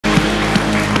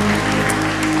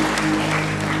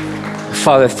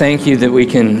Father, thank you that we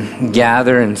can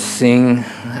gather and sing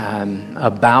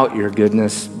about your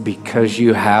goodness because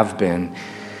you have been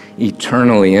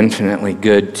eternally, infinitely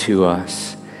good to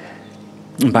us.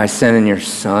 By sending your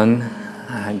Son,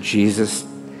 Jesus,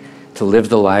 to live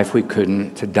the life we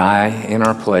couldn't, to die in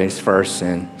our place for our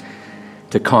sin,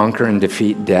 to conquer and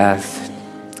defeat death,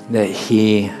 that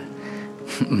he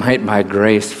might by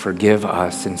grace forgive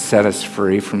us and set us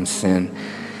free from sin.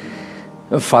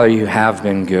 Father, you have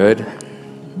been good,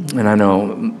 and I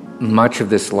know much of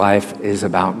this life is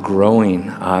about growing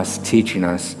us, teaching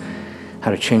us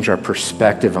how to change our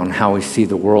perspective on how we see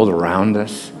the world around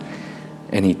us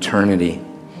and eternity.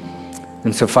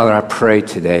 And so, Father, I pray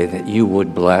today that you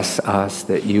would bless us,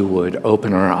 that you would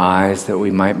open our eyes, that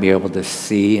we might be able to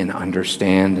see and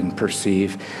understand and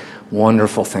perceive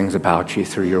wonderful things about you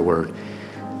through your word.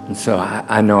 And so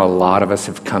I know a lot of us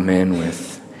have come in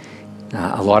with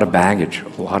a lot of baggage,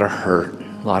 a lot of hurt,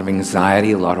 a lot of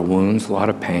anxiety, a lot of wounds, a lot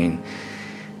of pain.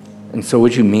 And so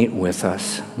would you meet with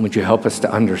us? Would you help us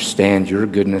to understand your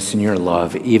goodness and your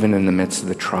love, even in the midst of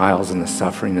the trials and the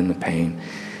suffering and the pain?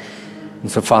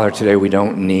 And so, Father, today we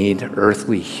don't need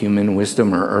earthly human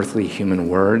wisdom or earthly human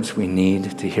words. We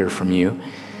need to hear from you.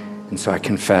 And so I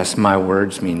confess my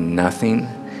words mean nothing.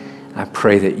 I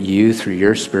pray that you, through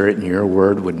your Spirit and your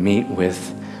word, would meet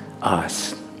with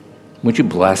us. Would you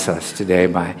bless us today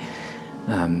by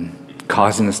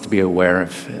causing us to be aware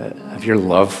of your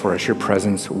love for us, your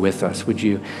presence with us? Would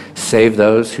you save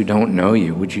those who don't know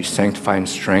you? Would you sanctify and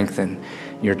strengthen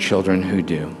your children who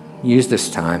do? Use this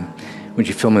time. Would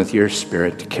you fill me with your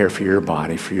Spirit to care for your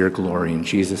body, for your glory, in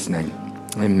Jesus' name.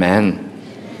 Amen.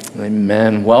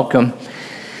 Amen. Welcome.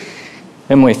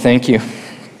 Emily, thank you.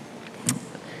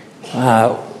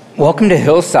 Welcome to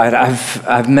Hillside.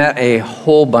 I've met a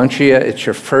whole bunch of you. It's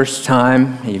your first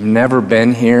time. You've never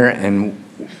been here, and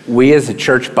we as a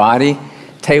church body,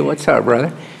 Tate, what's up,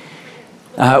 brother?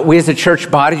 We as a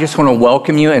church body just want to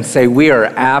welcome you and say we are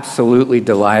absolutely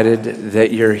delighted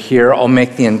that you're here. I'll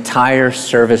make the entire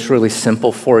service really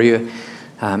simple for you.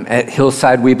 At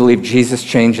Hillside, we believe Jesus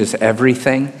changes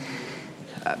everything.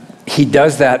 He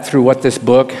does that through what this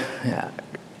book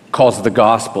calls the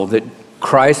gospel, that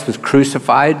Christ was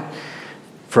crucified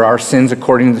for our sins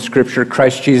according to the scripture.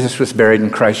 Christ Jesus was buried,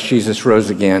 and Christ Jesus rose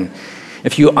again.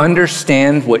 If you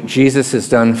understand what Jesus has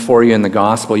done for you in the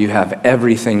gospel, you have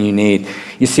everything you need.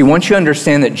 You see, once you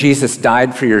understand that Jesus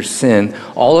died for your sin,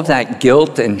 all of that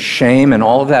guilt and shame and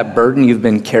all of that burden you've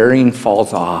been carrying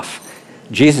falls off.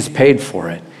 Jesus paid for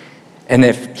it. And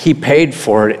if he paid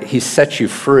for it, he set you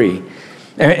free.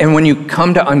 And when you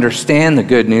come to understand the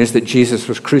good news that Jesus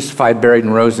was crucified, buried,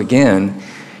 and rose again,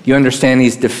 you understand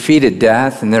he's defeated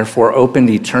death and therefore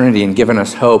opened eternity and given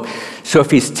us hope. So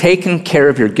if he's taken care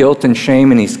of your guilt and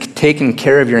shame and he's taken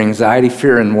care of your anxiety,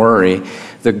 fear, and worry,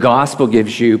 the gospel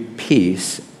gives you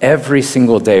peace every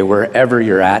single day, wherever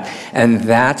you're at. And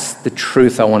that's the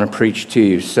truth I want to preach to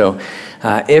you. So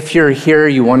if you're here,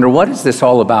 you wonder, what is this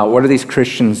all about? What are these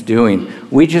Christians doing?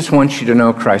 We just want you to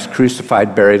know Christ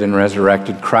crucified, buried, and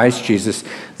resurrected. Christ Jesus,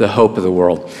 the hope of the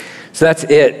world. So that's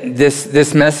it.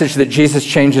 This message that Jesus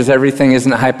changes everything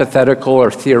isn't hypothetical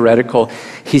or theoretical.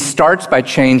 He starts by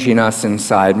changing us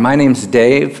inside. My name's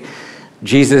Dave.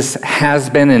 Jesus has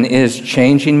been and is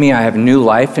changing me. I have new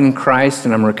life in Christ,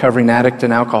 and I'm a recovering addict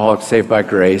and alcoholic saved by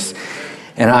grace.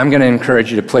 And I'm going to encourage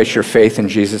you to place your faith in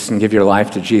Jesus and give your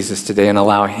life to Jesus today and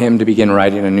allow him to begin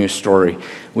writing a new story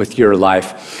with your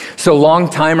life. So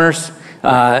long-timers,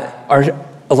 a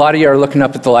lot of you are looking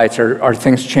up at the lights. Are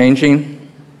things changing?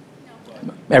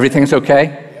 Everything's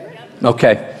okay?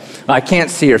 Okay. I can't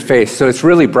see your face, so it's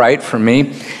really bright for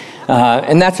me.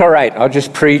 And that's all right. I'll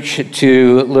just preach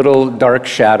to little dark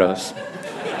shadows.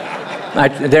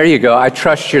 There you go. I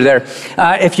trust you're there.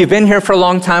 If you've been here for a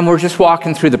long time, we're just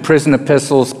walking through the prison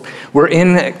epistles. We're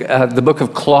in the book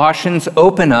of Colossians.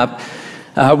 Open up.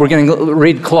 We're going to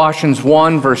read Colossians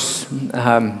 1, verse,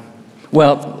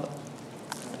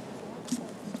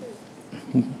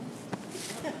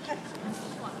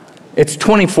 it's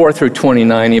 24 through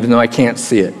 29, even though I can't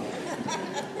see it.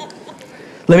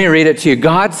 Let me read it to you.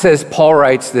 God says, Paul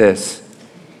writes this.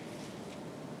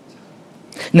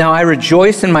 Now I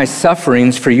rejoice in my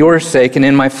sufferings for your sake, and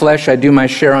in my flesh I do my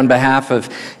share on behalf of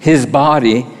his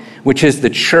body, which is the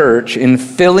church, in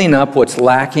filling up what's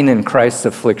lacking in Christ's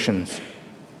afflictions.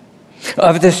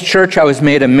 Of this church I was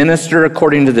made a minister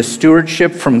according to the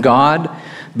stewardship from God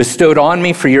bestowed on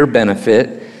me for your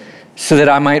benefit, so that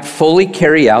I might fully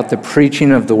carry out the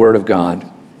preaching of the word of God.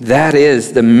 That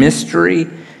is the mystery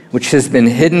which has been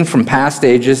hidden from past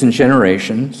ages and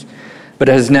generations, but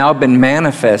has now been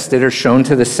manifested or shown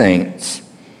to the saints.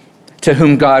 to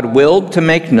whom God willed to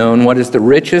make known what is the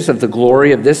riches of the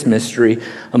glory of this mystery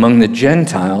among the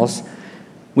Gentiles,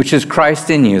 which is Christ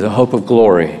in you, the hope of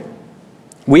glory.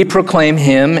 We proclaim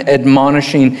him,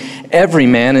 admonishing every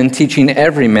man and teaching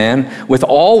every man with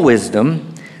all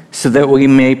wisdom, so that we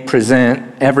may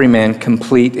present every man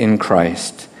complete in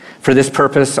Christ. For this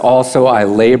purpose also I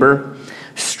labor,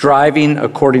 striving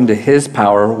according to his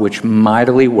power, which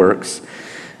mightily works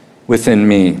within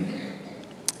me.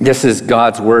 This is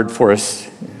God's word for us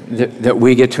that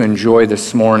we get to enjoy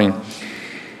this morning.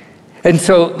 And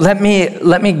so let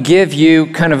me give you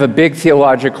kind of a big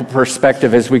theological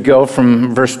perspective as we go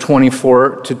from verse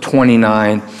 24 to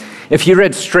 29. If you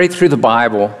read straight through the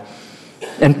Bible,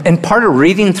 and part of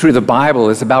reading through the Bible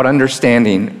is about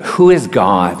understanding who is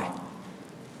God?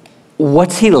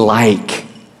 What's he like?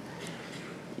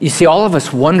 You see, all of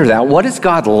us wonder that. What is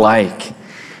God like?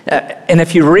 And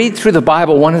if you read through the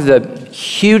Bible, one of the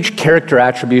huge character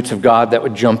attributes of God that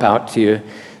would jump out to you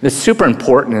that's super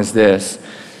important is this.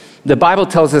 The Bible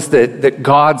tells us that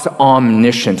God's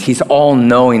omniscient. He's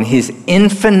all-knowing. He's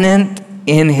infinite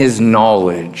in his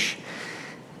knowledge.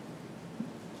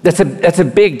 That's a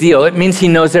big deal. It means he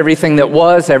knows everything that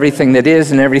was, everything that is,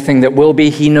 and everything that will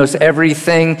be. He knows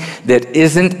everything that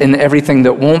isn't and everything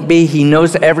that won't be. He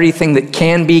knows everything that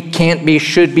can be, can't be,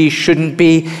 should be, shouldn't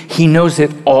be. He knows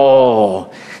it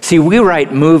all. See, we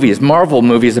write movies, Marvel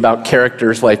movies about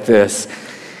characters like this,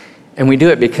 and we do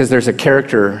it because there's a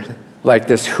character like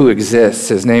this who exists.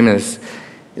 His name is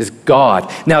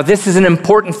God. Now, this is an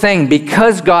important thing.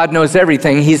 Because God knows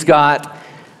everything, he's got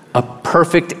a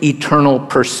perfect eternal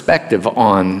perspective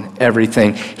on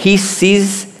everything. He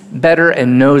sees better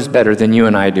and knows better than you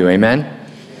and I do, amen?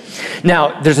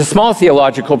 Now, there's a small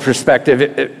theological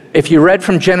perspective. If you read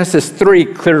from Genesis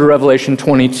 3 clear to Revelation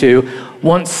 22,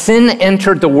 once sin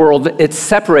entered the world, it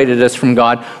separated us from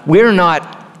God. We're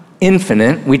not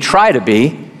infinite. We try to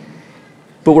be,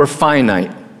 but we're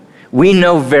finite. We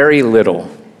know very little.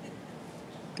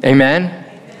 Amen?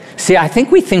 See, I think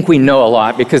we know a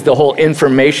lot because the whole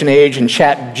information age and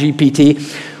chat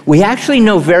GPT, we actually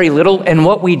know very little, and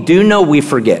what we do know, we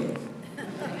forget.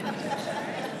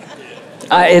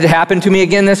 It happened to me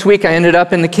again this week. I ended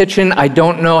up in the kitchen. I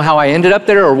don't know how I ended up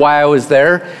there or why I was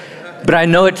there, but I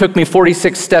know it took me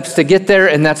 46 steps to get there,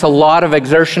 and that's a lot of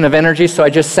exertion of energy, so I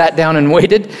just sat down and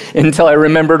waited until I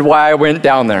remembered why I went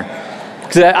down there.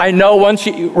 Because I know once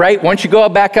you go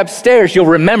back upstairs, you'll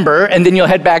remember, and then you'll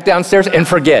head back downstairs and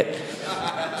forget.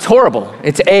 It's horrible.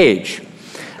 It's age.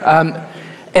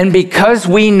 And because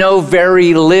we know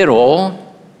very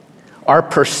little, our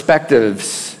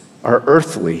perspectives are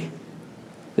earthly.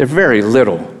 They're very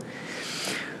little.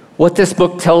 What this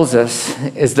book tells us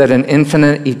is that an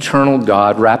infinite, eternal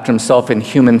God wrapped himself in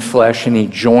human flesh, and he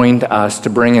joined us to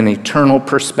bring an eternal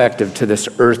perspective to this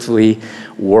earthly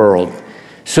world,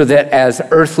 so that as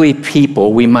earthly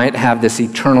people, we might have this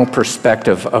eternal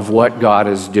perspective of what God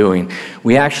is doing.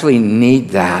 We actually need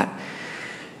that.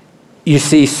 You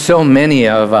see, so many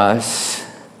of us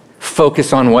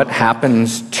focus on what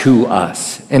happens to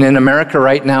us. And in America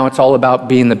right now, it's all about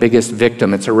being the biggest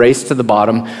victim. It's a race to the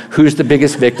bottom. Who's the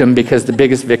biggest victim? Because the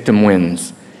biggest victim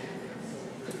wins.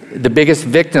 The biggest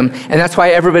victim, and that's why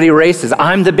everybody races.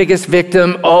 I'm the biggest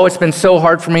victim. Oh, it's been so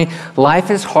hard for me.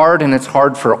 Life is hard, and it's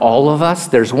hard for all of us.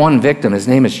 There's one victim. His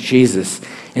name is Jesus,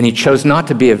 and he chose not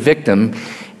to be a victim.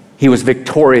 He was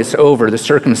victorious over the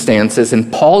circumstances, and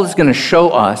Paul is going to show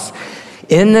us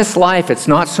in this life, it's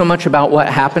not so much about what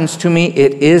happens to me.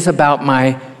 It is about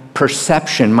my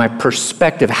perception, my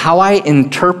perspective, how I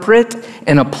interpret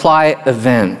and apply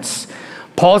events.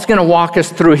 Paul's going to walk us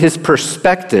through his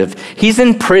perspective. He's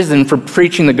in prison for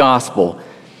preaching the gospel.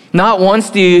 Not once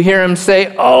do you hear him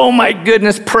say, oh my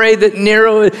goodness, pray that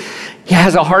Nero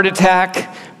has a heart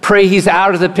attack. Pray he's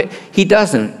out of the pit. He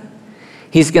doesn't.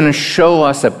 He's going to show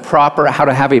us how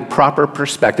to have a proper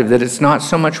perspective, that it's not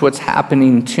so much what's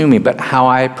happening to me, but how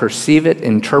I perceive it,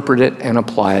 interpret it, and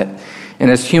apply it. And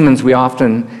as humans, we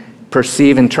often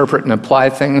perceive, interpret, and apply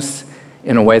things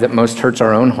in a way that most hurts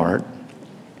our own heart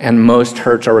and most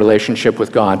hurts our relationship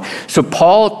with God. So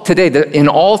Paul today, in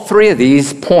all three of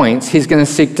these points, he's going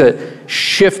to seek to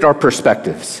shift our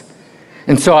perspectives.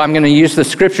 And so I'm going to use the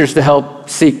scriptures to help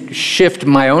shift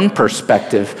my own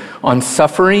perspective on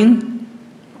suffering,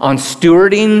 on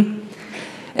stewarding,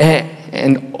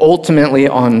 and ultimately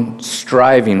on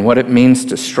striving, what it means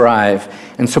to strive.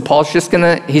 And so Paul's just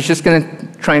going to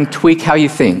try and tweak how you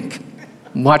think.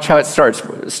 Watch how it starts.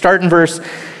 Start in verse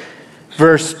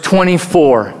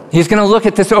 24. He's going to look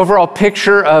at this overall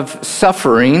picture of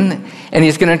suffering, and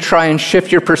he's going to try and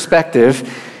shift your perspective.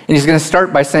 And he's going to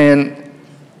start by saying,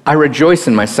 I rejoice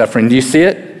in my suffering. Do you see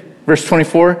it? Verse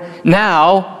 24,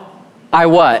 now I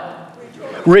what?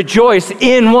 Rejoice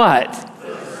in what?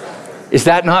 Is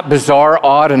that not bizarre,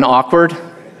 odd, and awkward?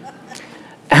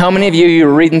 How many of you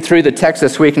were reading through the text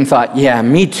this week and thought, yeah,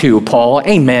 me too, Paul,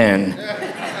 amen.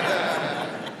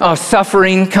 Oh,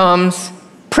 suffering comes,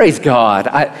 praise God.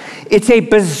 It's a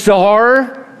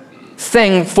bizarre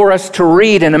thing for us to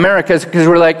read in America because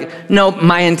we're like, no,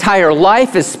 my entire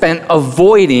life is spent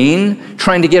avoiding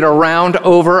trying to get around,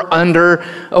 over, under,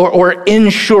 or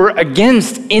insure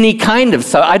against any kind of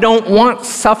suffering. I don't want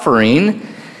suffering.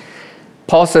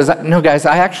 Paul says, no, guys,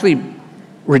 I actually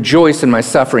rejoice in my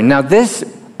suffering. Now this,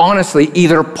 honestly,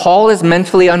 either Paul is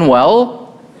mentally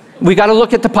unwell. We got to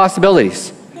look at the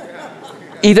possibilities.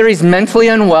 Either he's mentally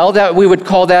unwell, that we would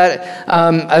call that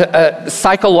a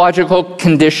psychological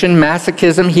condition,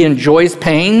 masochism. He enjoys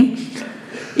pain.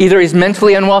 Either he's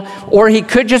mentally unwell, or he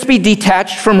could just be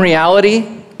detached from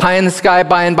reality. Pie in the sky,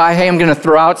 by and by. Hey, I'm going to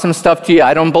throw out some stuff to you.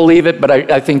 I don't believe it, but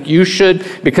I think you should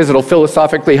because it'll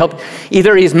philosophically help.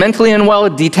 Either he's mentally unwell,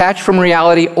 detached from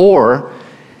reality, or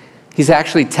he's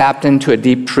actually tapped into a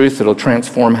deep truth that'll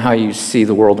transform how you see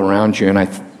the world around you. And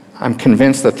I'm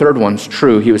convinced the third one's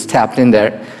true. He was tapped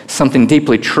into something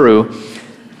deeply true.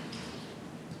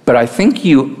 But I think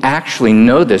you actually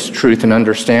know this truth and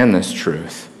understand this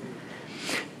truth.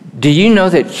 Do you know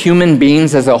that human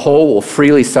beings as a whole will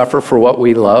freely suffer for what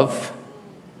we love?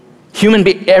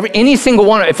 Any single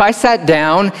one. If I sat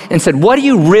down and said, what do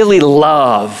you really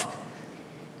love?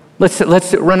 Let's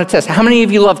run a test. How many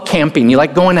of you love camping? You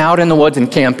like going out in the woods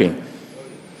and camping?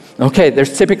 Okay,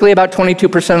 there's typically about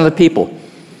 22% of the people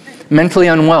mentally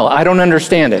unwell. I don't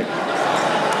understand it.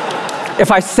 If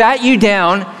I sat you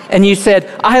down and you said,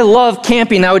 I love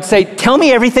camping, I would say, tell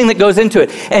me everything that goes into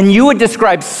it. And you would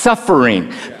describe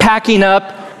suffering, packing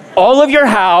up all of your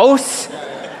house,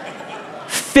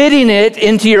 fitting it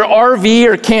into your RV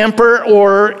or camper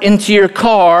or into your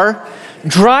car,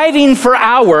 driving for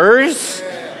hours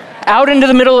out into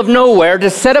the middle of nowhere to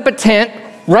set up a tent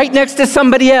right next to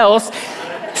somebody else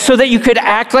so that you could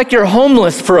act like you're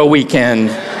homeless for a weekend.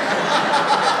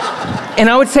 And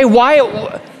I would say, why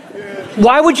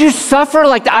would you suffer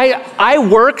like that? I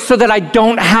work so that I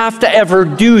don't have to ever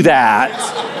do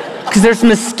that. Because there's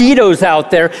mosquitoes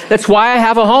out there. That's why I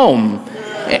have a home.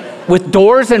 With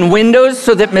doors and windows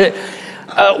so that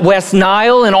West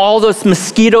Nile and all those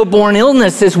mosquito-borne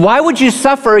illnesses, why would you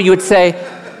suffer? You would say,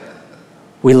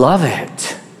 we love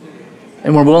it.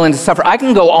 And we're willing to suffer. I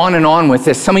can go on and on with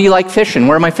this. Some of you like fishing.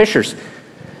 Where are my fishers?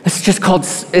 It's just called,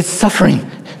 it's suffering.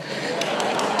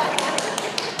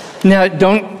 Now,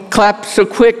 don't clap so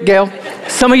quick, Gail.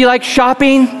 Some of you like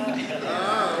shopping.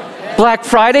 Black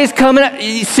Friday's coming up.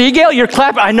 See, Gail, you're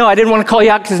clapping. I know, I didn't want to call you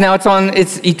out because now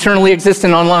it's eternally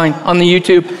existent online on the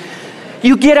YouTube.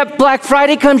 You get up, Black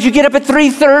Friday comes, you get up at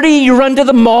 3:30, you run to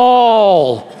the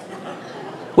mall.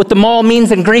 What the mall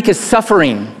means in Greek is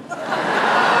suffering.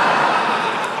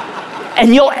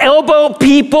 And you'll elbow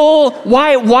people.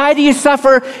 Why do you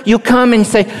suffer? You come and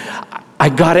say, I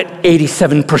got it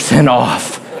 87%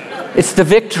 off. It's the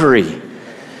victory.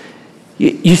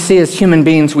 You see, as human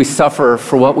beings, we suffer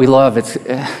for what we love. It's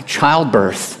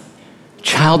childbirth.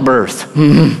 Childbirth.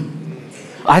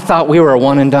 I thought we were a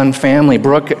one-and-done family.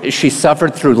 Brooke, she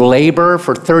suffered through labor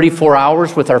for 34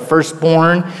 hours with our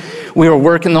firstborn. We were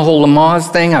working the whole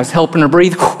Lamaze thing. I was helping her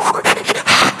breathe.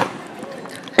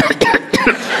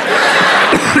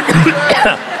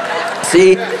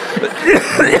 See?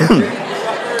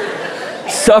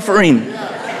 Suffering.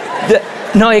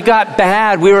 No, it got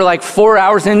bad. We were like 4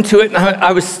 hours into it, and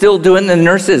I was still doing the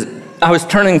nurses. I was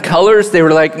turning colors. They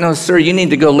were like, no, sir, you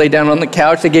need to go lay down on the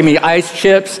couch. They gave me ice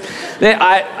chips.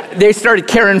 They started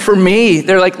caring for me.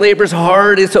 They're like, labor's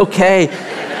hard. It's okay.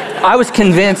 I was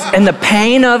convinced. And the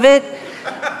pain of it,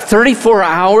 34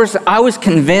 hours, I was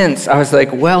convinced. I was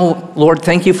like, well, Lord,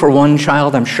 thank you for one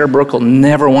child. I'm sure Brooke will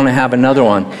never want to have another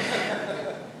one.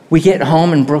 We get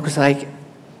home, and Brooke was like,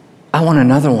 I want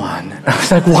another one. I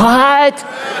was like, what?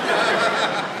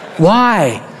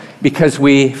 Why? Because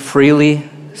we freely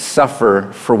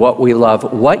suffer for what we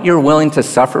love. What you're willing to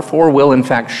suffer for will, in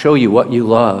fact, show you what you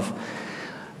love.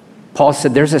 Paul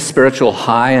said there's a spiritual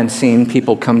high in seeing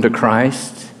people come to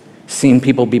Christ, seeing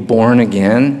people be born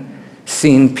again,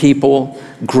 seeing people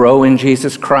grow in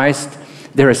Jesus Christ.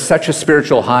 There is such a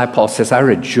spiritual high, Paul says, I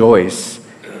rejoice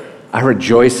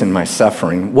in my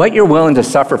suffering. What you're willing to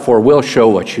suffer for will show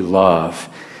what you love.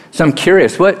 So I'm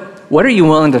curious, what are you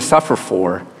willing to suffer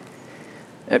for?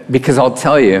 Because I'll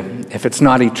tell you, if it's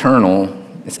not eternal,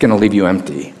 it's going to leave you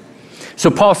empty.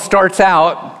 So Paul starts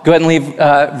out, go ahead and leave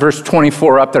verse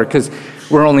 24 up there because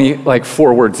we're only like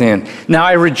 4 words in. Now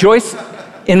I rejoice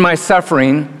in my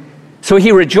suffering So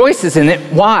he rejoices in it.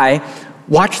 Why?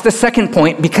 Watch the second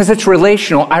point, because it's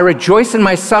relational. I rejoice in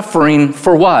my suffering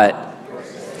for what?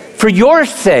 For your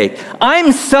sake.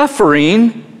 I'm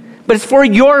suffering, but it's for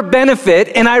your benefit,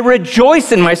 and I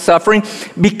rejoice in my suffering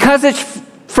because it's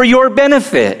for your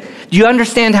benefit. Do you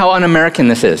understand how un-American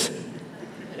this is?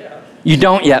 You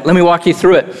don't yet. Let me walk you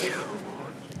through it.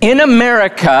 In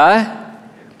America,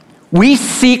 we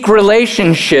seek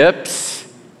relationships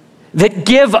that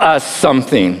give us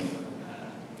something.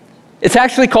 It's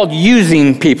actually called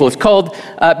using people. It's called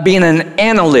being an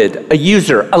annelid, a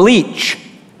user, a leech.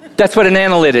 That's what an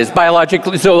annelid is,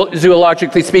 biologically,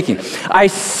 zoologically speaking. I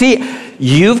see,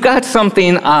 you've got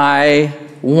something I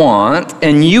want,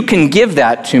 and you can give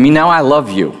that to me. Now I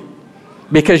love you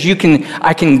because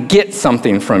I can get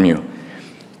something from you.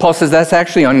 Paul says that's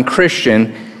actually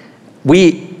unchristian.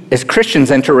 We, as Christians,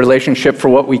 enter a relationship for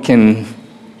what we can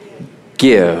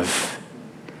give.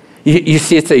 You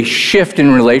see, it's a shift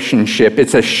in relationship.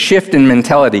 It's a shift in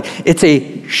mentality. It's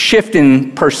a shift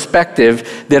in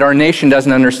perspective that our nation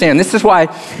doesn't understand. This is why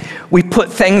we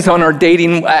put things on our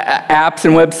dating apps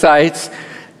and websites,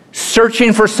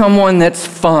 searching for someone that's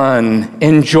fun,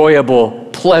 enjoyable,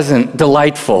 pleasant,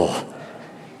 delightful,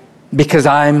 because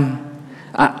I'm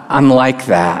like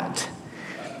that.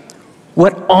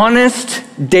 What honest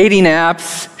dating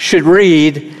apps should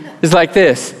read is like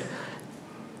this.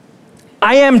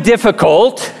 I am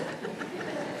difficult.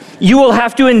 You will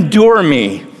have to endure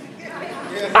me.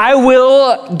 I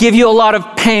will give you a lot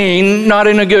of pain, not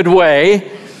in a good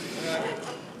way.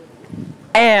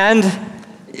 And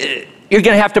you're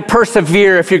going to have to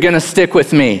persevere if you're going to stick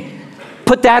with me.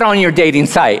 Put that on your dating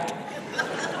site.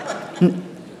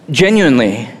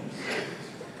 Genuinely.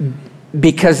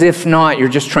 Because if not, you're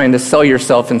just trying to sell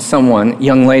yourself, and someone,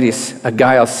 young ladies, a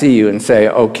guy will see you and say,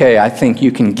 okay, I think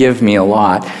you can give me a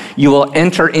lot. You will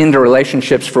enter into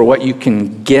relationships for what you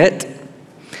can get,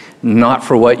 not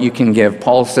for what you can give.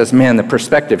 Paul says, man, the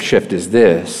perspective shift is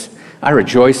this. I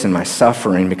rejoice in my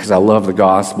suffering because I love the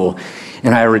gospel,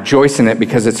 and I rejoice in it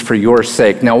because it's for your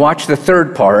sake. Now watch the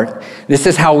third part. This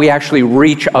is how we actually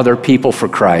reach other people for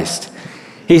Christ.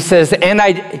 He says, and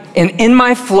in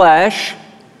my flesh.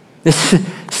 This is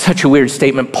such a weird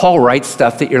statement. Paul writes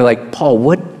stuff that you're like, Paul,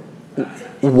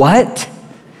 what?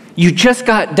 You just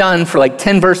got done for like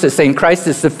 10 verses saying Christ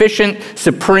is sufficient,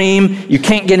 supreme, you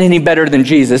can't get any better than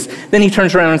Jesus. Then he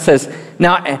turns around and says,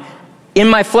 now, in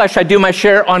my flesh, I do my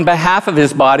share on behalf of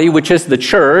his body, which is the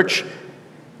church,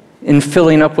 in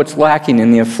filling up what's lacking in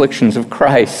the afflictions of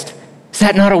Christ. Is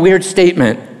that not a weird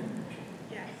statement?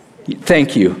 Yes.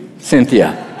 Thank you,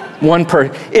 Cynthia.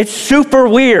 It's super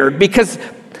weird because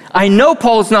I know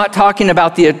Paul's not talking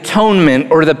about the atonement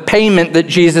or the payment that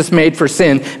Jesus made for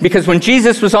sin, because when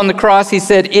Jesus was on the cross, he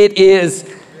said, it is.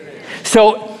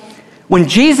 So when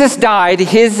Jesus died,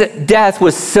 his death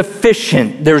was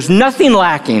sufficient. There's nothing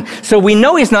lacking. So we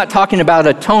know he's not talking about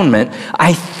atonement.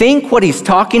 I think what he's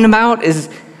talking about is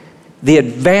the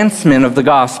advancement of the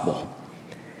gospel.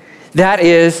 That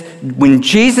is, when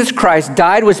Jesus Christ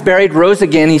died, was buried, rose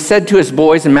again, he said to his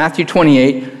boys in Matthew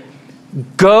 28,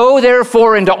 go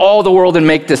therefore into all the world and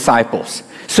make disciples.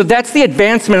 So that's the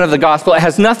advancement of the gospel. It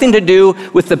has nothing to do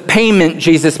with the payment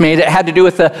Jesus made. It had to do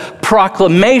with the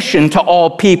proclamation to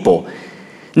all people.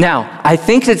 Now, I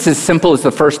think it's as simple as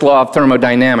the first law of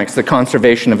thermodynamics, the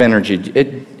conservation of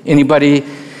energy. Anybody?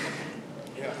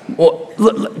 Well,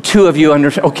 two of you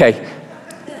understand. Okay.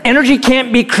 Energy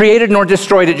can't be created nor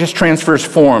destroyed, it just transfers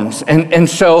forms. And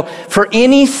so for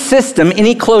any system,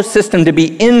 any closed system to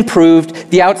be improved,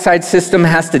 the outside system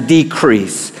has to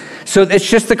decrease. So it's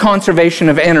just the conservation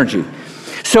of energy.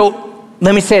 So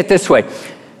let me say it this way.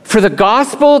 For the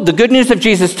gospel, the good news of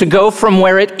Jesus, to go from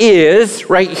where it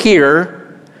is, right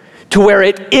here, to where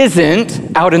it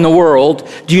isn't, out in the world,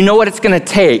 do you know what it's going to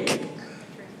take?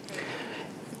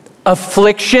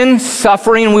 Affliction,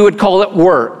 suffering, we would call it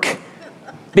work.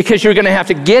 Because you're going to have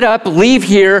to get up, leave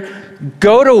here,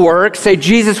 go to work, say,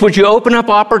 Jesus, would you open up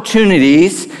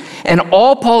opportunities? And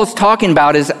all Paul is talking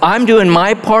about is I'm doing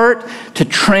my part to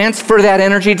transfer that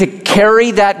energy, to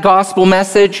carry that gospel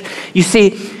message. You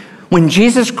see, when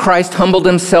Jesus Christ humbled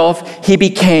himself, he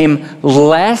became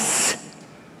less.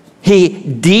 He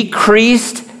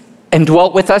decreased and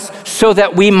dwelt with us so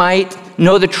that we might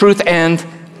know the truth and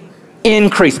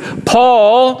increase.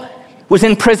 Paul was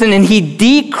in prison and he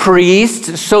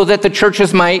decreased so that the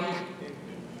churches might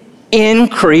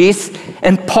increase.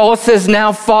 And Paul says,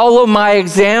 now follow my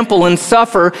example and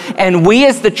suffer. And we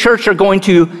as the church are going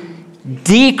to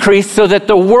decrease so that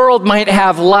the world might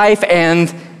have life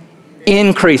and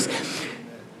increase.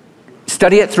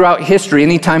 Study it throughout history.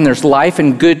 Anytime there's life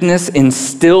and goodness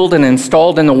instilled and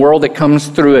installed in the world, it comes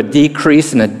through a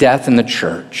decrease and a death in the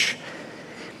church.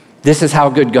 This is how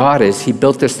good God is. He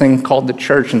built this thing called the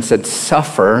church and said,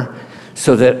 suffer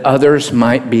so that others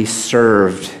might be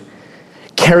served.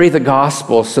 Carry the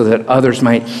gospel so that others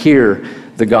might hear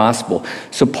the gospel.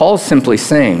 So Paul's simply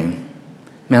saying,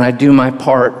 man, I do my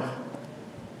part.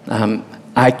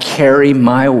 I carry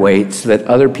my weight so that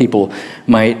other people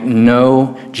might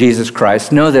know Jesus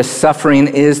Christ. Know this suffering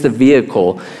is the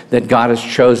vehicle that God has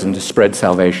chosen to spread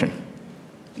salvation.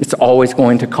 It's always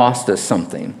going to cost us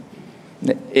something.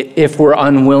 If we're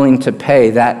unwilling to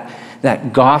pay,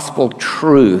 that gospel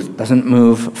truth doesn't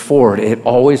move forward. It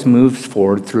always moves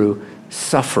forward through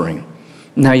suffering.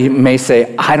 Now you may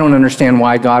say, I don't understand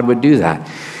why God would do that.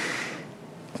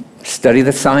 Study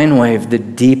the sine wave. The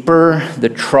deeper the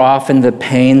trough and the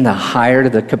pain, the higher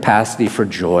the capacity for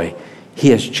joy.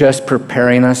 He is just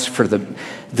preparing us for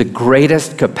the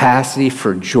greatest capacity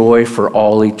for joy for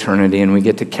all eternity, and we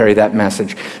get to carry that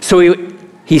message. So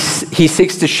he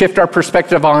seeks to shift our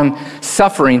perspective on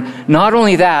suffering. Not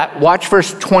only that, watch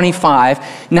verse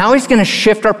 25. Now he's going to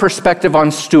shift our perspective on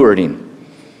stewarding.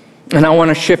 And I want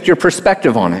to shift your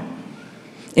perspective on it.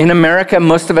 In America,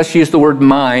 most of us use the word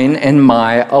mine and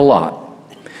my a lot.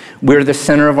 We're the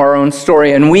center of our own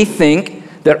story, and we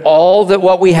think that all that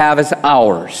what we have is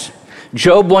ours.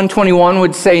 Job 121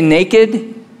 would say,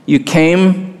 naked you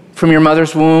came from your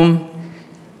mother's womb,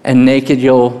 and naked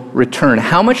you'll return.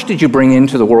 How much did you bring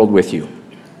into the world with you?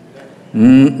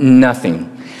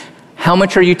 Nothing. How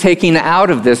much are you taking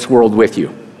out of this world with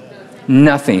you?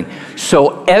 Nothing.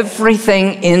 So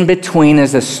everything in between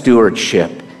is a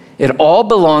stewardship. It all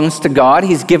belongs to God.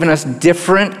 He's given us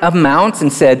different amounts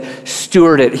and said,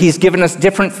 steward it. He's given us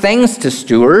different things to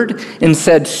steward and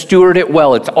said, steward it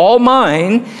well. It's all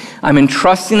mine. I'm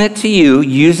entrusting it to you.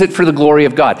 Use it for the glory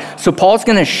of God. So Paul's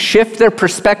going to shift their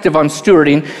perspective on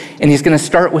stewarding, and he's going to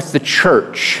start with the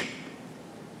church.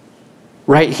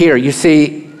 Right here, you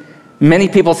see, many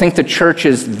people think the church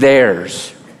is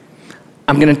theirs.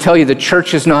 I'm going to tell you, the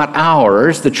church is not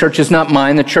ours. The church is not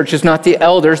mine. The church is not the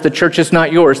elders. The church is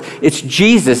not yours. It's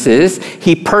Jesus's.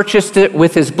 He purchased it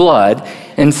with his blood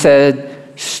and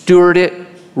said, steward it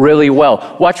really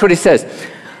well. Watch what he says.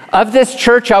 Of this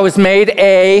church, I was made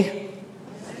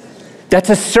that's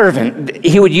a servant.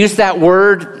 He would use that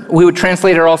word. We would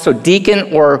translate it also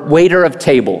deacon or waiter of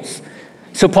tables.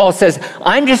 So Paul says,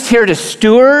 I'm just here to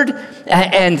steward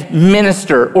and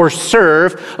minister or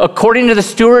serve according to the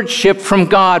stewardship from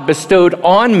God bestowed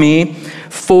on me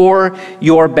for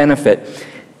your benefit.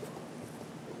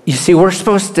 You see, we're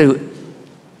supposed to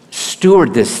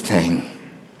steward this thing.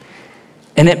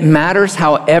 And it matters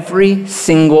how every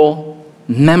single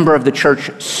member of the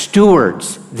church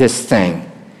stewards this thing.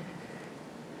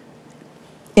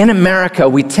 In America,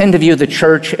 we tend to view the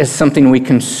church as something we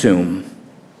consume.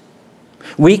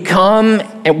 We come,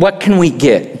 and what can we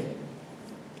get?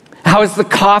 How is the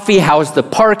coffee? How is the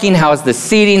parking? How is the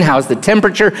seating? How is the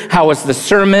temperature? How is the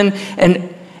sermon?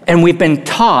 And we've been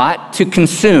taught to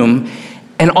consume,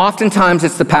 and oftentimes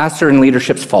it's the pastor and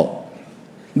leadership's fault.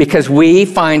 Because we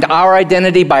find our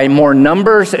identity by more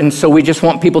numbers, and so we just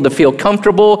want people to feel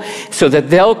comfortable so that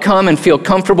they'll come and feel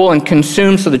comfortable and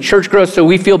consume so the church grows so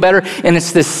we feel better, and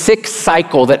it's this sick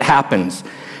cycle that happens.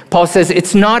 Paul says,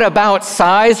 it's not about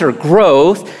size or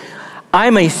growth.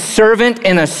 I'm a servant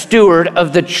and a steward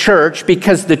of the church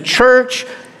because the church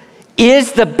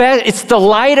is the best. It's the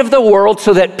light of the world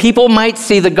so that people might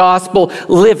see the gospel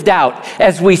lived out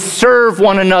as we serve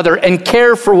one another and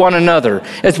care for one another.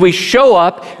 As we show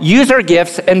up, use our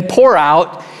gifts, and pour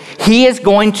out, he is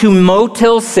going to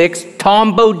Motel 6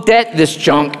 Tom Bodette this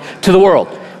junk to the world.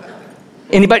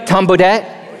 Anybody? Tom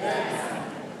Bodette?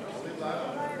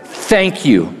 Thank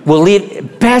you. We'll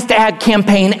leave. Best ad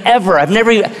campaign ever. I've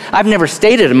never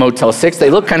stayed at a Motel 6. They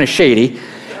look kind of shady.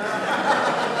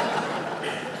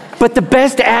 But the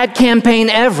best ad campaign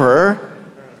ever,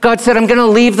 God said, I'm going to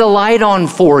leave the light on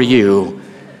for you.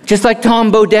 Just like Tom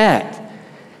Bodette.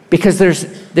 Because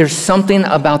there's something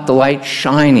about the light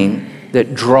shining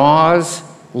that draws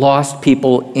lost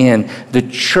people in. The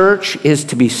church is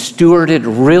to be stewarded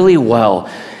really well.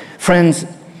 Friends,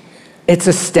 it's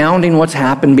astounding what's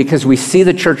happened because we see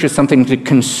the church as something to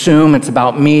consume. It's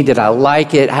about me. Did I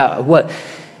like it? What?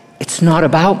 It's not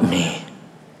about me.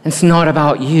 It's not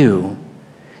about you.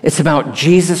 It's about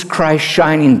Jesus Christ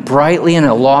shining brightly in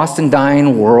a lost and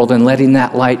dying world and letting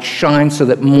that light shine so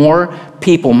that more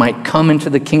people might come into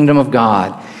the kingdom of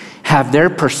God, have their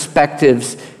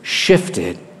perspectives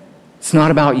shifted. It's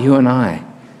not about you and I.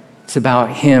 It's about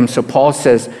him. So Paul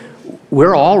says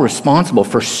we're all responsible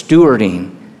for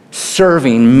stewarding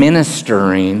serving,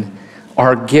 ministering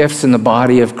our gifts in the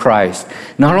body of Christ.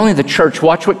 Not only the church,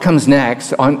 watch what comes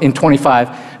next in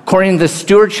 25. According to the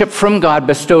stewardship from God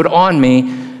bestowed on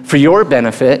me for your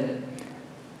benefit,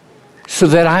 so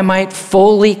that I might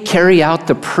fully carry out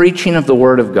the preaching of the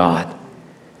word of God.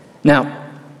 Now,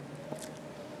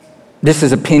 this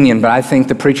is opinion, but I think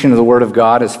the preaching of the word of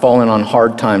God has fallen on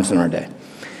hard times in our day.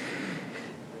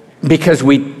 Because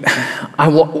we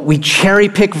cherry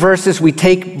pick verses, we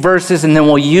take verses, and then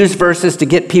we'll use verses to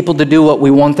get people to do what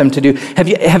we want them to do.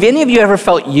 Have any of you ever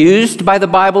felt used by the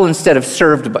Bible instead of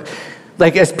served by?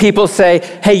 Like as people say,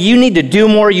 hey, you need to do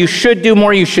more, you should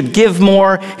give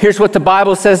more. Here's what the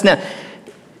Bible says now.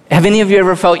 Have any of you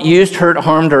ever felt used, hurt,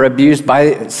 harmed, or abused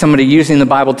by somebody using the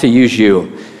Bible to use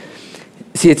you?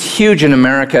 See, it's huge in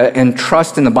America, and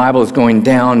trust in the Bible is going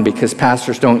down because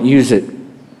pastors don't use it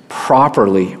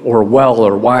properly or well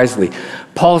or wisely.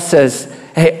 Paul says,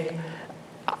 hey,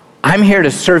 I'm here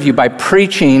to serve you by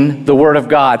preaching the word of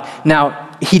God.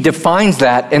 Now, he defines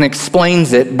that and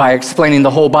explains it by explaining the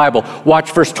whole Bible.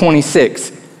 Watch verse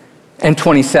 26 and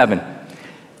 27.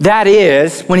 That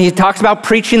is, when he talks about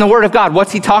preaching the word of God,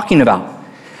 what's he talking about?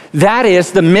 That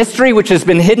is the mystery which has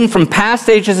been hidden from past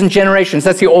ages and generations.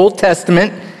 That's the Old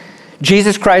Testament.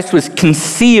 Jesus Christ was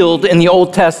concealed in the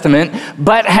Old Testament,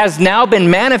 but has now been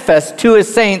manifest to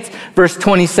his saints. Verse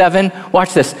 27,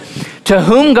 watch this. To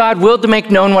whom God willed to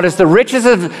make known what is the riches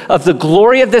of the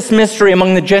glory of this mystery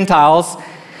among the Gentiles.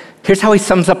 Here's how he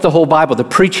sums up the whole Bible, the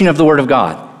preaching of the word of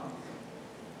God,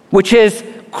 which is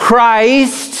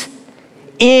Christ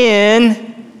in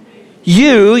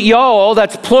you, y'all,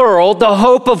 that's plural, the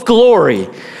hope of glory.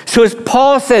 So as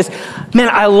Paul says, man,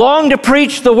 I long to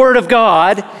preach the word of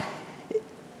God.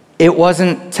 It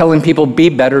wasn't telling people be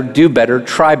better, do better,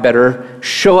 try better,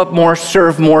 show up more,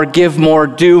 serve more, give more,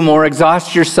 do more,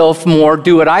 exhaust yourself more,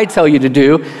 do what I tell you to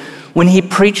do. When he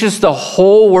preaches the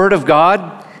whole word of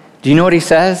God, do you know what he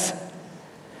says?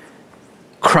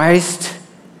 Christ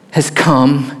has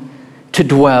come to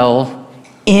dwell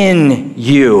in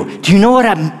you. Do you know what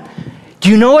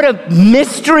a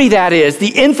mystery that is? The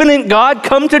infinite God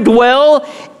come to dwell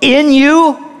in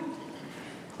you?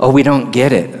 Oh, we don't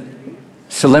get it.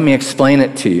 So let me explain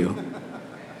it to you.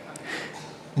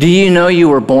 Do you know you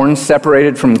were born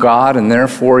separated from God and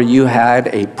therefore you had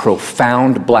a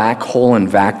profound black hole and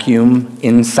vacuum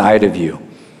inside of you?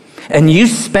 And you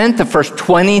spent the first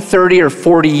 20, 30, or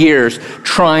 40 years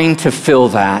trying to fill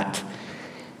that.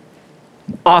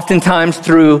 Oftentimes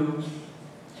through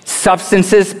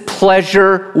substances,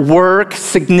 pleasure, work,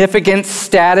 significance,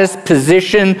 status,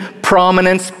 position,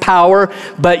 prominence, power,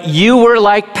 but you were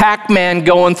like Pac-Man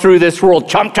going through this world.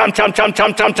 Chomp, chomp, chomp, chomp,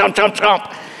 chomp, chomp, chomp, chomp,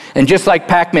 chomp. And just like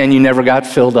Pac-Man, you never got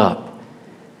filled up.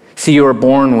 See, you were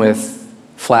born with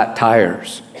flat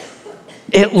tires.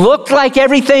 It looked like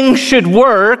everything should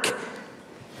work,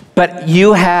 but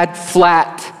you had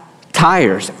flat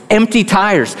tires, empty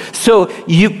tires. So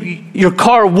your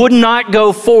car would not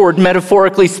go forward,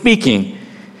 metaphorically speaking,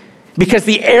 because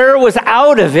the air was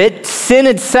out of it. Sin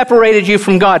had separated you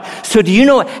from God. So do you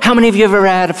know how many of you have ever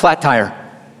had a flat tire?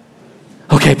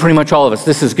 Okay, pretty much all of us.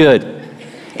 This is good.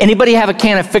 Anybody have a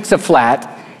can of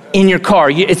Fix-A-Flat in your car?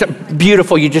 It's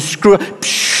beautiful. You just screw it.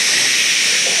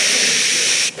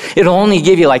 It'll only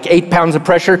give you like 8 pounds of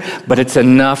pressure, but it's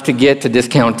enough to get to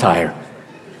discount tire.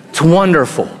 It's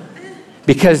wonderful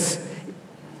because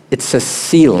it's a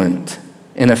sealant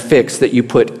and a fix that you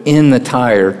put in the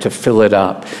tire to fill it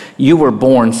up. You were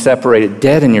born separated,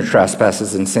 dead in your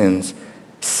trespasses and sins,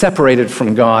 separated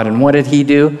from God. And what did he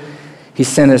do? He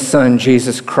sent his son,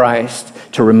 Jesus Christ,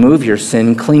 to remove your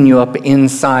sin, clean you up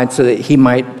inside so that he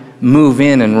might move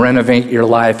in and renovate your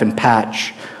life and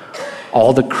patch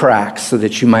all the cracks so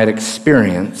that you might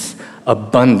experience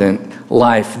abundant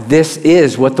life. This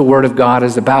is what the Word of God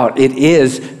is about. It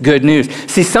is good news.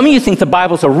 See, some of you think the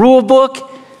Bible's a rule book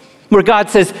where God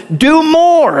says, do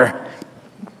more,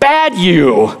 bad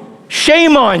you,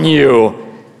 shame on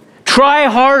you, try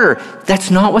harder. That's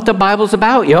not what the Bible's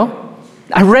about, yo.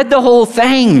 I read the whole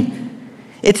thing.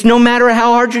 It's no matter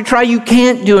how hard you try, you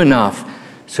can't do enough.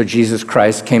 So Jesus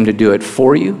Christ came to do it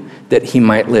for you, that he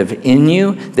might live in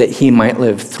you, that he might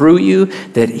live through you,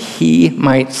 that he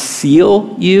might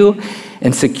seal you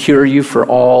and secure you for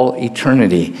all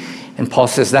eternity. And Paul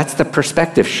says that's the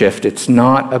perspective shift. It's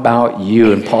not about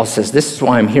you. And Paul says this is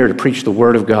why I'm here to preach the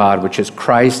word of God, which is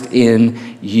Christ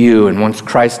in you. And once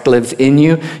Christ lives in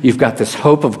you, you've got this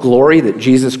hope of glory that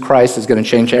Jesus Christ is going to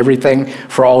change everything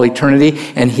for all eternity.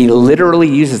 And he literally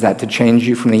uses that to change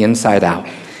you from the inside out.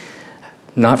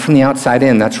 Not from the outside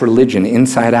in, that's religion.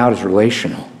 Inside out is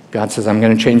relational. God says, I'm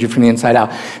going to change you from the inside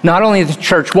out. Not only the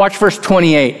church, watch verse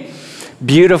 28.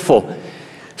 Beautiful.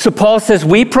 So Paul says,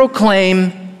 we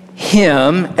proclaim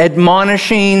him,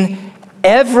 admonishing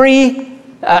every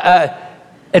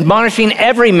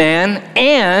man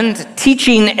and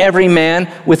teaching every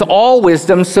man with all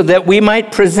wisdom, so that we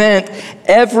might present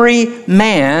every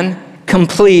man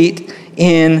complete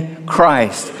in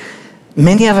Christ.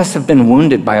 Many of us have been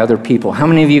wounded by other people. How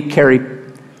many of you carry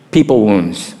people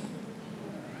wounds?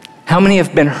 How many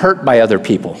have been hurt by other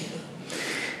people?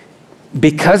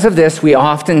 Because of this, we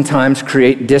oftentimes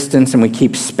create distance and we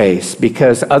keep space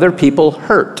because other people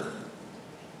hurt.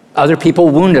 Other people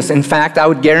wound us. In fact, I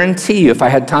would guarantee you, if I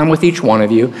had time with each one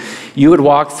of you, you would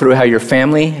walk through how your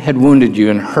family had wounded you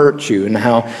and hurt you, and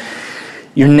how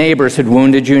your neighbors had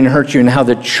wounded you and hurt you, and how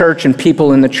the church and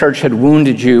people in the church had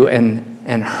wounded you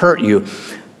and hurt you.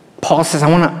 Paul says, I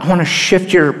want to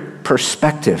shift your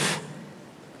perspective.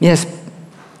 Yes,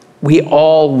 we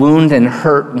all wound and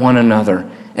hurt one another.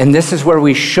 And this is where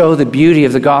we show the beauty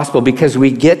of the gospel, because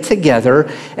we get together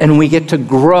and we get to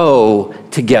grow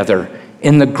together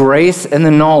in the grace and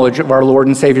the knowledge of our Lord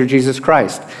and Savior Jesus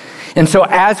Christ. And so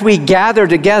as we gather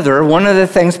together, one of the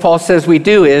things Paul says we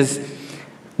do is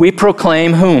we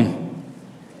proclaim whom?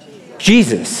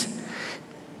 Jesus.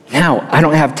 Now, I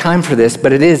don't have time for this,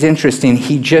 but it is interesting.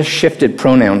 He just shifted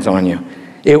pronouns on you.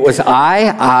 It was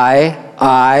I.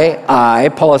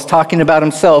 Paul is talking about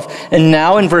himself. And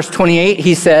now in verse 28,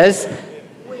 he says,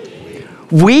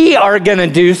 we are going to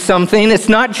do something. It's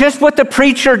not just what the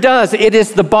preacher does. It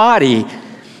is the body.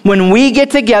 When we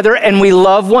get together and we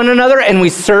love one another and we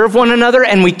serve one another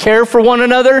and we care for one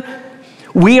another,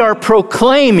 we are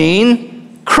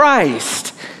proclaiming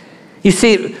Christ. You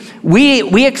see,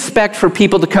 we expect for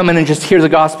people to come in and just hear the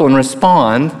gospel and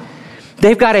respond.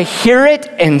 They've got to hear it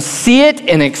and see it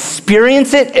and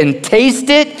experience it and taste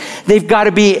it. They've got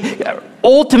to be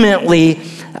ultimately,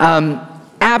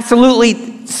 absolutely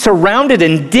surrounded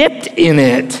and dipped in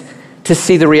it to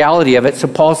see the reality of it. So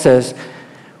Paul says,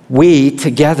 we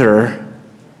together,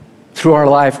 through our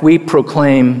life, we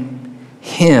proclaim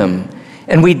him.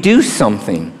 And we do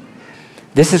something.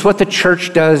 This is what the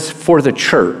church does for the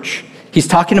church. He's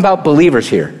talking about believers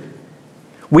here.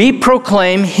 We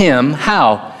proclaim him,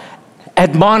 how?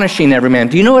 Admonishing every man.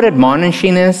 Do you know what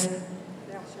admonishing is?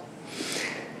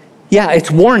 Yeah, it's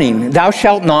warning. Thou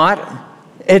shalt not.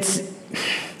 It's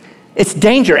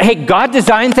danger. Hey, God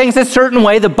designed things a certain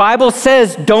way. The Bible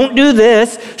says don't do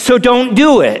this, so don't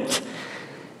do it.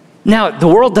 Now, the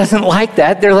world doesn't like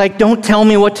that. They're like, don't tell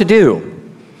me what to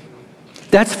do.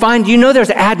 That's fine. You know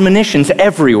there's admonitions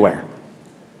everywhere.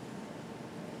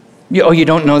 You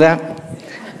don't know that?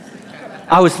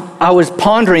 I was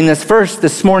pondering this verse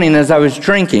this morning as I was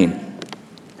drinking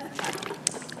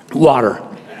water.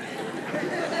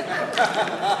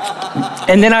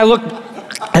 And then I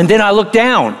looked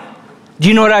down. Do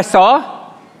you know what I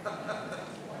saw?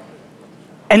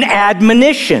 An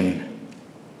admonition.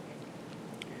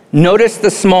 Notice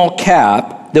the small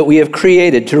cap that we have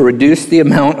created to reduce the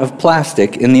amount of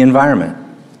plastic in the environment.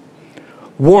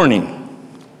 Warning.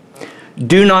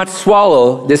 Do not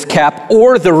swallow this cap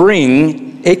or the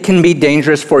ring. It can be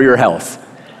dangerous for your health.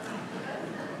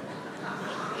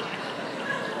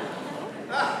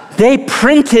 They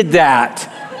printed that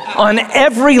on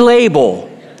every label,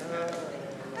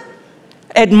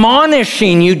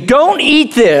 admonishing you, don't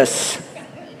eat this.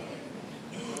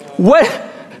 What's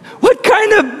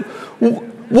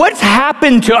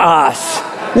happened to us?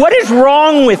 What is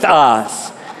wrong with us?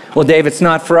 Well, Dave, it's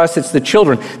not for us, it's the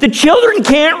children. The children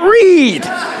can't read.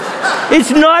 It's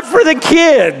not for the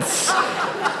kids.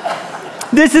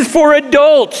 This is for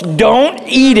adults. Don't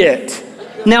eat it.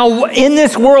 Now, in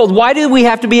this world, why do we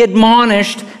have to be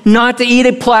admonished not to eat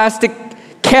a plastic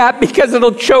cap? Because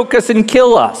it'll choke us and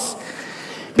kill us.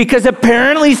 Because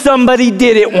apparently somebody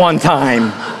did it one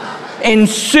time and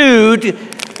sued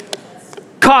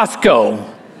Costco.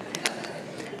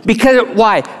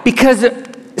 Why? Because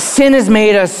sin has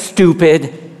made us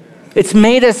stupid. It's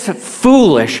made us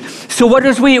foolish. So what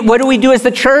do we do as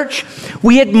the church?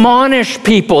 We admonish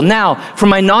people. Now, for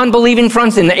my non-believing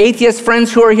friends and the atheist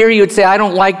friends who are here, you would say, I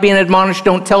don't like being admonished.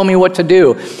 Don't tell me what to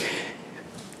do.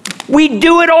 We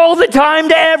do it all the time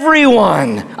to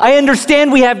everyone. I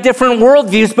understand we have different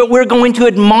worldviews, but we're going to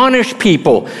admonish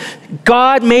people.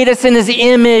 God made us in his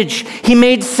image. He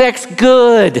made sex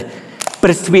good. But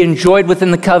it's to be enjoyed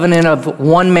within the covenant of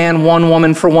one man, one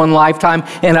woman for one lifetime.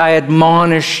 And I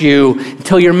admonish you,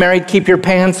 until you're married, keep your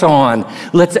pants on.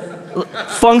 Let's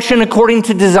function according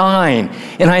to design.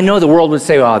 And I know the world would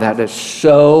say, oh, that is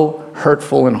so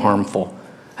hurtful and harmful.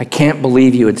 I can't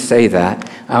believe you would say that.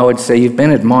 I would say, you've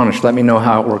been admonished. Let me know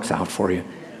how it works out for you.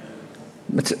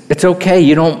 It's okay,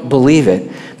 you don't believe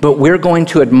it, but we're going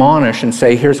to admonish and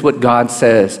say, here's what God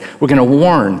says. We're going to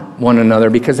warn one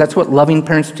another because that's what loving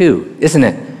parents do, isn't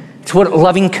it? It's what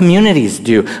loving communities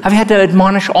do. I've had to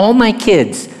admonish all my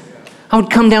kids. I would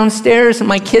come downstairs and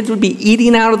my kids would be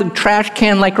eating out of the trash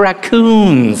can like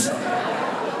raccoons.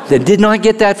 They did not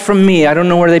get that from me. I don't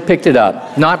know where they picked it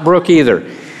up. Not Brooke either.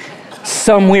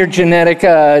 Some weird genetic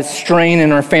strain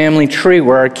in our family tree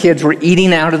where our kids were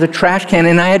eating out of the trash can,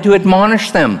 and I had to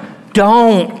admonish them.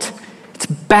 Don't. It's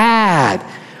bad.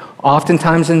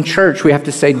 Oftentimes in church, we have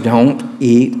to say, don't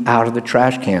eat out of the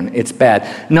trash can. It's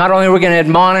bad. Not only are we going to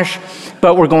admonish,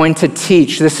 but we're going to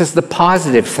teach. This is the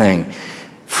positive thing.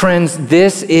 Friends,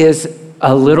 this is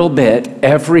a little bit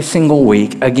every single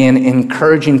week, again,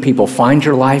 encouraging people, find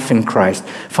your life in Christ,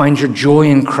 find your joy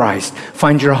in Christ,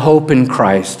 find your hope in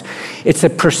Christ. It's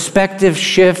a perspective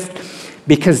shift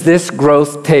because this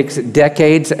growth takes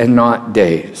decades and not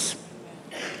days.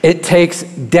 It takes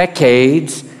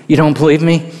decades. You don't believe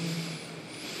me?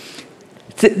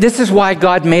 This is why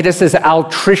God made us as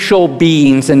altricial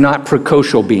beings and not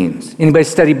precocial beings. Anybody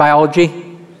study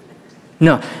biology?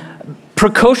 No.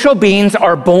 Precocial beings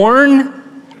are born,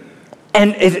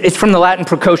 and it's from the Latin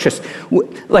precocious,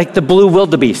 like the blue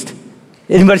wildebeest.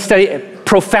 Anybody study?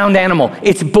 Profound animal.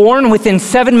 It's born within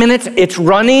 7 minutes. It's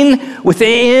running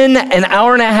within an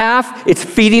hour and a half. It's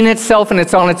feeding itself, and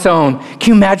it's on its own.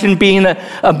 Can you imagine being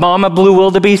a mama blue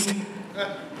wildebeest?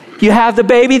 You have the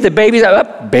baby's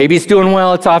baby's doing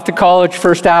well. It's off to college,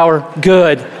 first hour.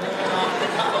 Good.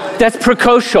 That's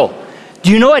precocial. Do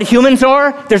you know what humans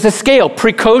are? There's a scale.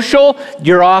 Precocial,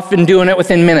 you're off and doing it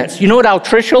within minutes. You know what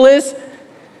altricial is?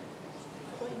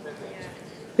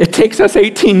 It takes us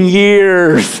 18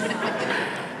 years.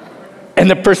 And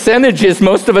the percentage is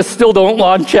most of us still don't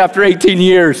launch after 18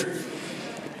 years.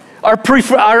 Our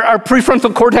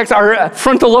prefrontal cortex, our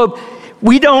frontal lobe,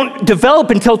 we don't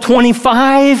develop until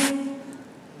 25.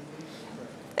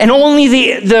 And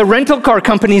only the rental car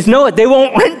companies know it. They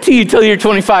won't rent to you till you're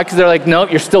 25 because they're like, no,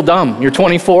 you're still dumb. You're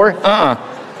 24?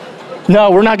 No,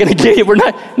 we're not going to get you.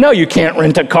 No, you can't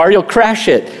rent a car. You'll crash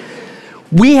it.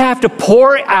 We have to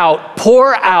pour out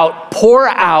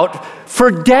for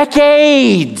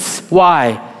decades.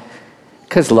 Why?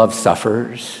 Because love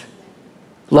suffers.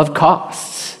 Love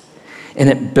costs. And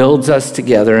it builds us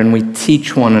together, and we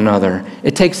teach one another.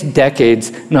 It takes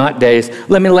decades, not days.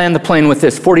 Let me land the plane with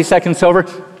this. 40 seconds over.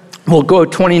 We'll go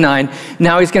 29.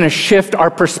 Now he's going to shift our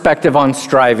perspective on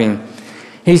striving.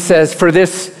 He says, for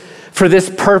this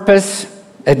purpose,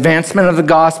 advancement of the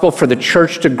gospel, for the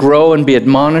church to grow and be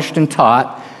admonished and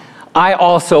taught, I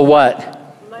also what?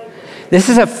 This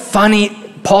is a funny,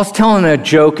 Paul's telling a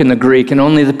joke in the Greek, and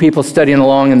only the people studying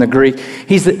along in the Greek.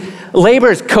 Labor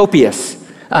is copious.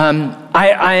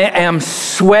 I am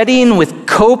sweating with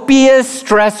copious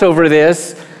stress over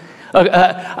this.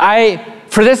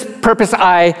 For this purpose,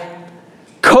 I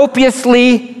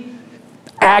copiously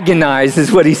agonize,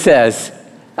 is what he says.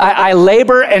 I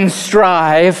labor and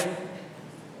strive,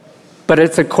 but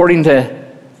it's according to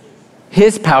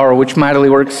his power, which mightily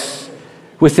works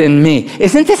within me.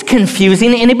 Isn't this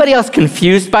confusing? Anybody else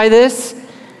confused by this?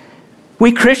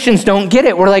 We Christians don't get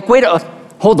it. We're like, wait,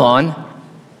 hold on.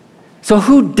 So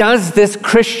who does this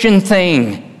Christian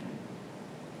thing?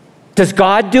 Does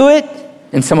God do it?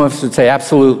 And some of us would say,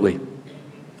 absolutely.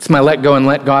 It's my let go and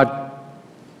let God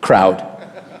crowd.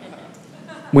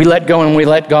 We let go and we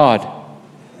let God.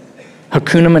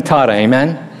 Hakuna Matata,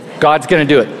 amen? God's going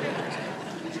to do it.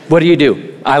 What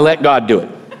do? I let God do it.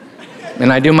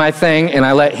 And I do my thing and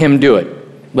I let him do it.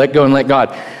 Let go and let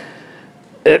God.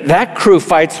 That crew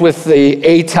fights with the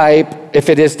A-type, if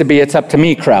it is to be, it's up to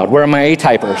me crowd. Where are my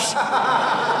A-typers?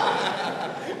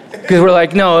 Because we're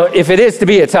like, no, if it is to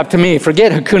be, it's up to me.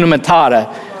 Forget Hakuna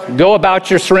Matata. Go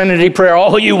about your serenity prayer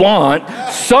all you want.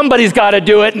 Somebody's got to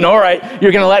do it, and all right,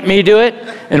 you're going to let me do it,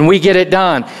 and we get it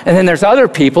done. And then there's other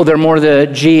people, they're more the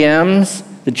GMs,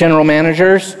 the general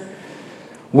managers.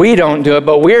 We don't do it,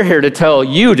 but we're here to tell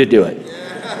you to do it.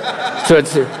 So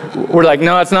we're like,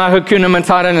 no, it's not Hakuna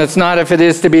Matata, and it's not if it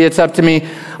is to be, it's up to me.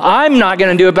 I'm not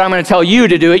going to do it, but I'm going to tell you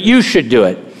to do it. You should do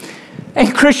it.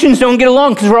 And Christians don't get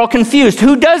along because we're all confused.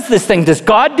 Who does this thing? Does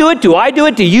God do it? Do I do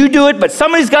it? Do you do it? But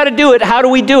somebody's got to do it. How do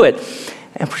we do it?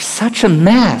 And we're such a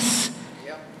mess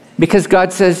because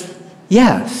God says,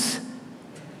 yes.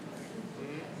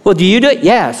 Well, do you do it?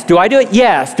 Yes. Do I do it?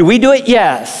 Yes. Do we do it?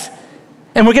 Yes.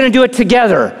 And we're going to do it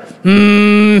together.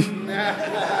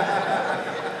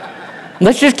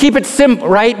 Let's just keep it simple,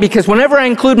 right? Because whenever I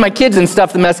include my kids and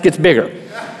stuff, the mess gets bigger.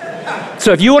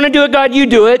 So if you want to do it, God, you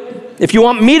do it. If you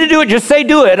want me to do it, just say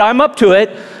do it. I'm up to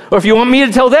it. Or if you want me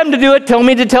to tell them to do it, tell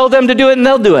me to tell them to do it and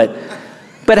they'll do it.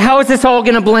 But how is this all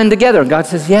going to blend together? God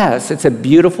says, yes, it's a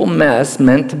beautiful mess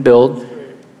meant to build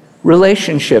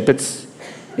relationship.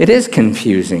 It is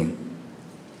confusing.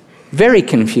 Very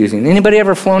confusing. Anybody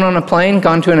ever flown on a plane,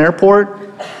 gone to an airport?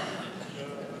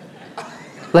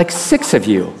 Like 6 of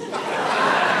you.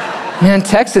 Man,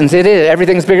 Texans, it is.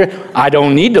 Everything's bigger. I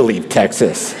don't need to leave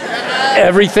Texas.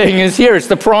 Everything is here. It's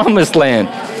the promised land.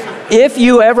 If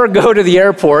you ever go to the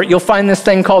airport, you'll find this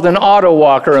thing called an auto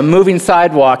walker, a moving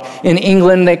sidewalk. In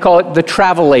England, they call it the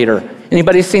travelator.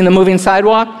 Anybody seen the moving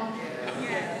sidewalk?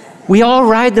 We all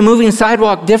ride the moving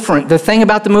sidewalk different. The thing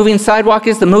about the moving sidewalk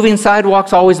is the moving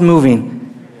sidewalk's always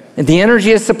moving. And the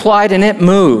energy is supplied and it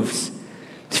moves.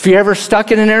 If you're ever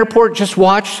stuck in an airport, just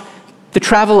watch the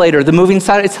travelator, the moving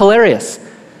sidewalk. It's hilarious.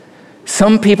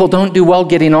 Some people don't do well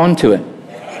getting onto it.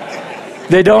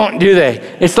 They don't, do they?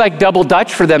 It's like double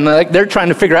Dutch for them. They're trying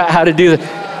to figure out how to do it.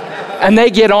 And they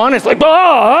get on, it's like,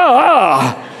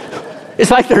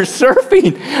 It's like they're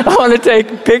surfing. I want to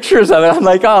take pictures of it. I'm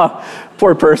like, oh,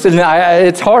 poor person.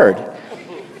 It's hard.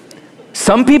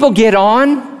 Some people get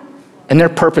on and they're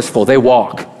purposeful. They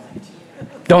walk.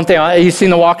 Don't they? You seen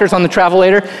the walkers on the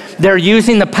travelator? They're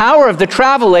using the power of the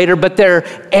travelator, but they're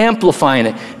amplifying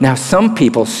it. Now, some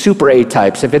people, super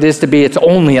A-types, if it is to be, it's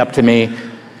only up to me.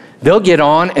 They'll get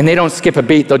on and they don't skip a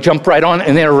beat. They'll jump right on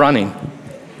and they're running.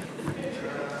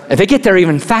 And they get there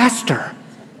even faster.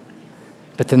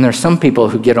 But then there's some people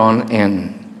who get on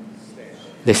and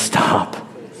they stop.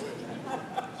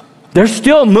 They're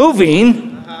still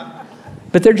moving,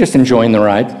 but they're just enjoying the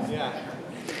ride.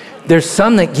 There's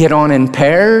some that get on in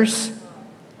pairs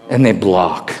and they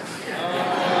block.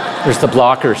 There's the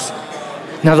blockers.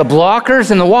 Now the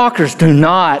blockers and the walkers do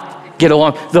not get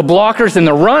along. The blockers and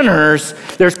the runners,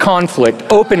 there's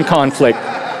conflict, open conflict.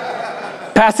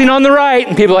 Passing on the right,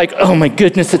 and people are like, oh my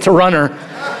goodness, it's a runner.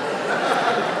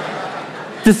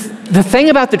 The thing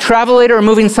about the travelator or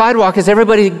moving sidewalk is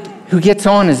everybody who gets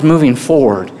on is moving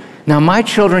forward. Now my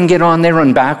children get on, they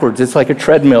run backwards. It's like a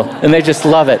treadmill, and they just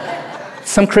love it.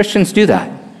 Some Christians do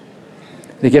that.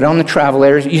 They get on the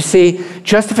travelators. You see,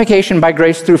 justification by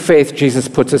grace through faith, Jesus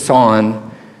puts us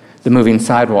on the moving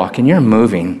sidewalk, and you're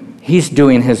moving. He's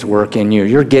doing his work in you.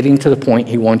 You're getting to the point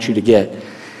he wants you to get.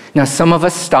 Now, some of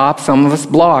us stop, some of us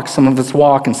block, some of us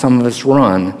walk, and some of us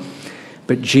run.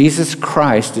 But Jesus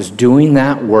Christ is doing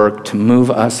that work to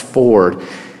move us forward.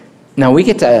 Now, we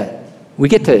get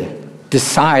to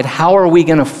decide how are we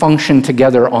going to function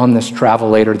together on this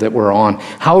travelator that we're on.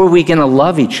 How are we going to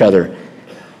love each other?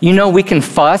 You know, we can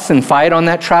fuss and fight on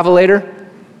that travelator.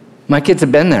 My kids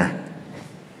have been there.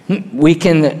 We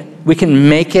can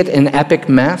make it an epic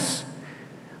mess,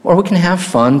 or we can have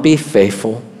fun, be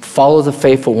faithful, follow the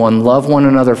faithful one, love one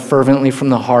another fervently from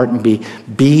the heart, and be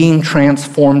being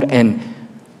transformed and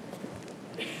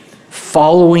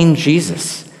following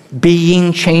Jesus,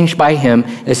 being changed by him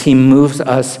as he moves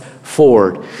us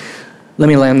forward. Let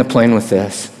me land the plane with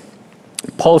this.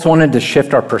 Paul's wanted to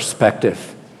shift our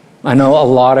perspective. I know a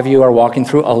lot of you are walking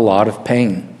through a lot of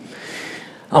pain.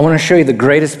 I want to show you the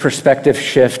greatest perspective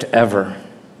shift ever,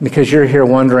 because you're here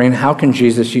wondering, how can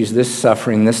Jesus use this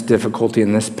suffering, this difficulty,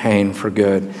 and this pain for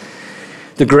good?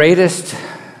 The greatest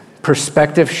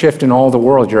perspective shift in all the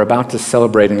world you're about to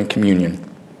celebrate in communion.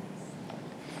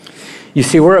 You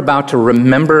see, we're about to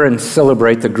remember and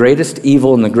celebrate the greatest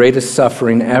evil and the greatest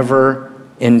suffering ever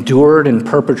endured and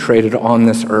perpetrated on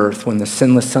this earth when the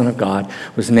sinless Son of God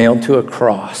was nailed to a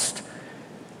cross.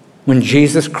 When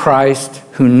Jesus Christ,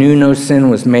 who knew no sin,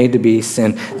 was made to be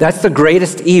sin. That's the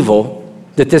greatest evil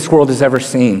that this world has ever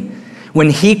seen. When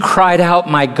he cried out,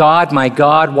 my God,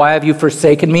 why have you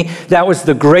forsaken me? That was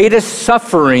the greatest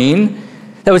suffering.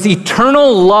 That was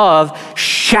eternal love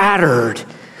shattered,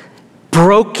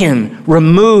 broken,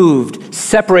 removed,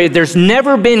 separated. There's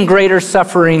never been greater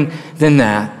suffering than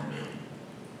that.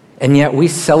 And yet we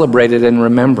celebrate it and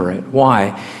remember it.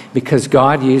 Why? Because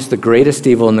God used the greatest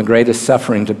evil and the greatest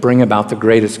suffering to bring about the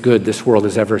greatest good this world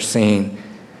has ever seen.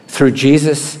 Through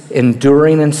Jesus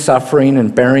enduring and suffering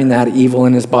and bearing that evil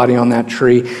in his body on that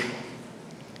tree,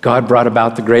 God brought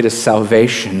about the greatest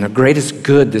salvation, the greatest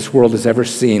good this world has ever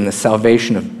seen, the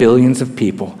salvation of billions of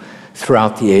people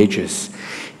throughout the ages.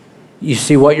 You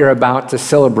see, what you're about to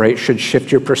celebrate should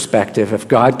shift your perspective. If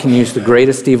God can use the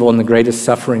greatest evil and the greatest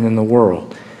suffering in the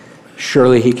world,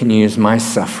 surely he can use my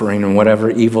suffering and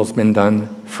whatever evil's been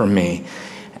done for me.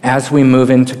 As we move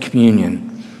into communion,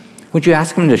 would you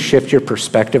ask him to shift your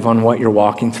perspective on what you're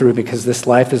walking through? Because this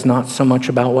life is not so much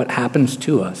about what happens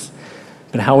to us,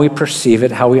 but how we perceive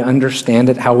it, how we understand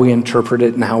it, how we interpret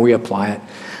it, and how we apply it.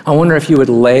 I wonder if you would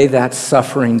lay that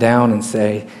suffering down and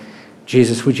say,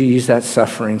 Jesus, would you use that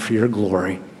suffering for your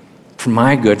glory, for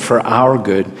my good, for our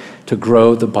good, to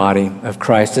grow the body of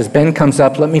Christ. As Ben comes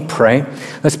up, let me pray.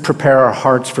 Let's prepare our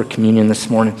hearts for communion this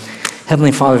morning.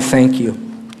 Heavenly Father, thank you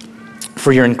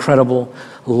for your incredible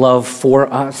love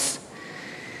for us.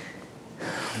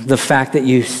 The fact that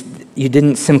you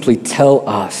didn't simply tell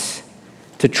us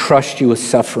to trust you with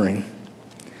suffering,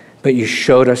 but you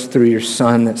showed us through your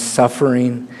Son that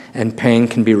suffering and pain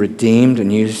can be redeemed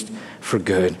and used for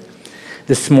good.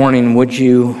 This morning, would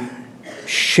you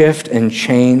shift and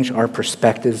change our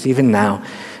perspectives even now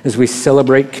as we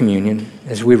celebrate communion,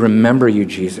 as we remember you,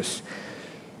 Jesus?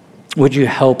 Would you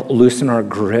help loosen our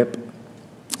grip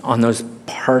on those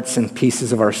parts and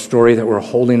pieces of our story that we're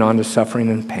holding on to suffering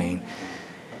and pain?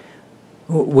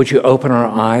 Would you open our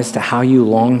eyes to how you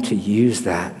long to use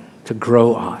that to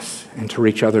grow us and to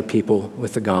reach other people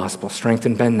with the gospel?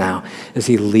 Strengthen Ben now as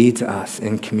he leads us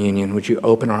in communion. Would you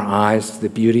open our eyes to the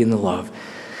beauty and the love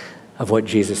of what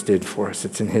Jesus did for us?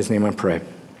 It's in his name I pray.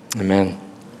 Amen.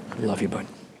 Love you, bud.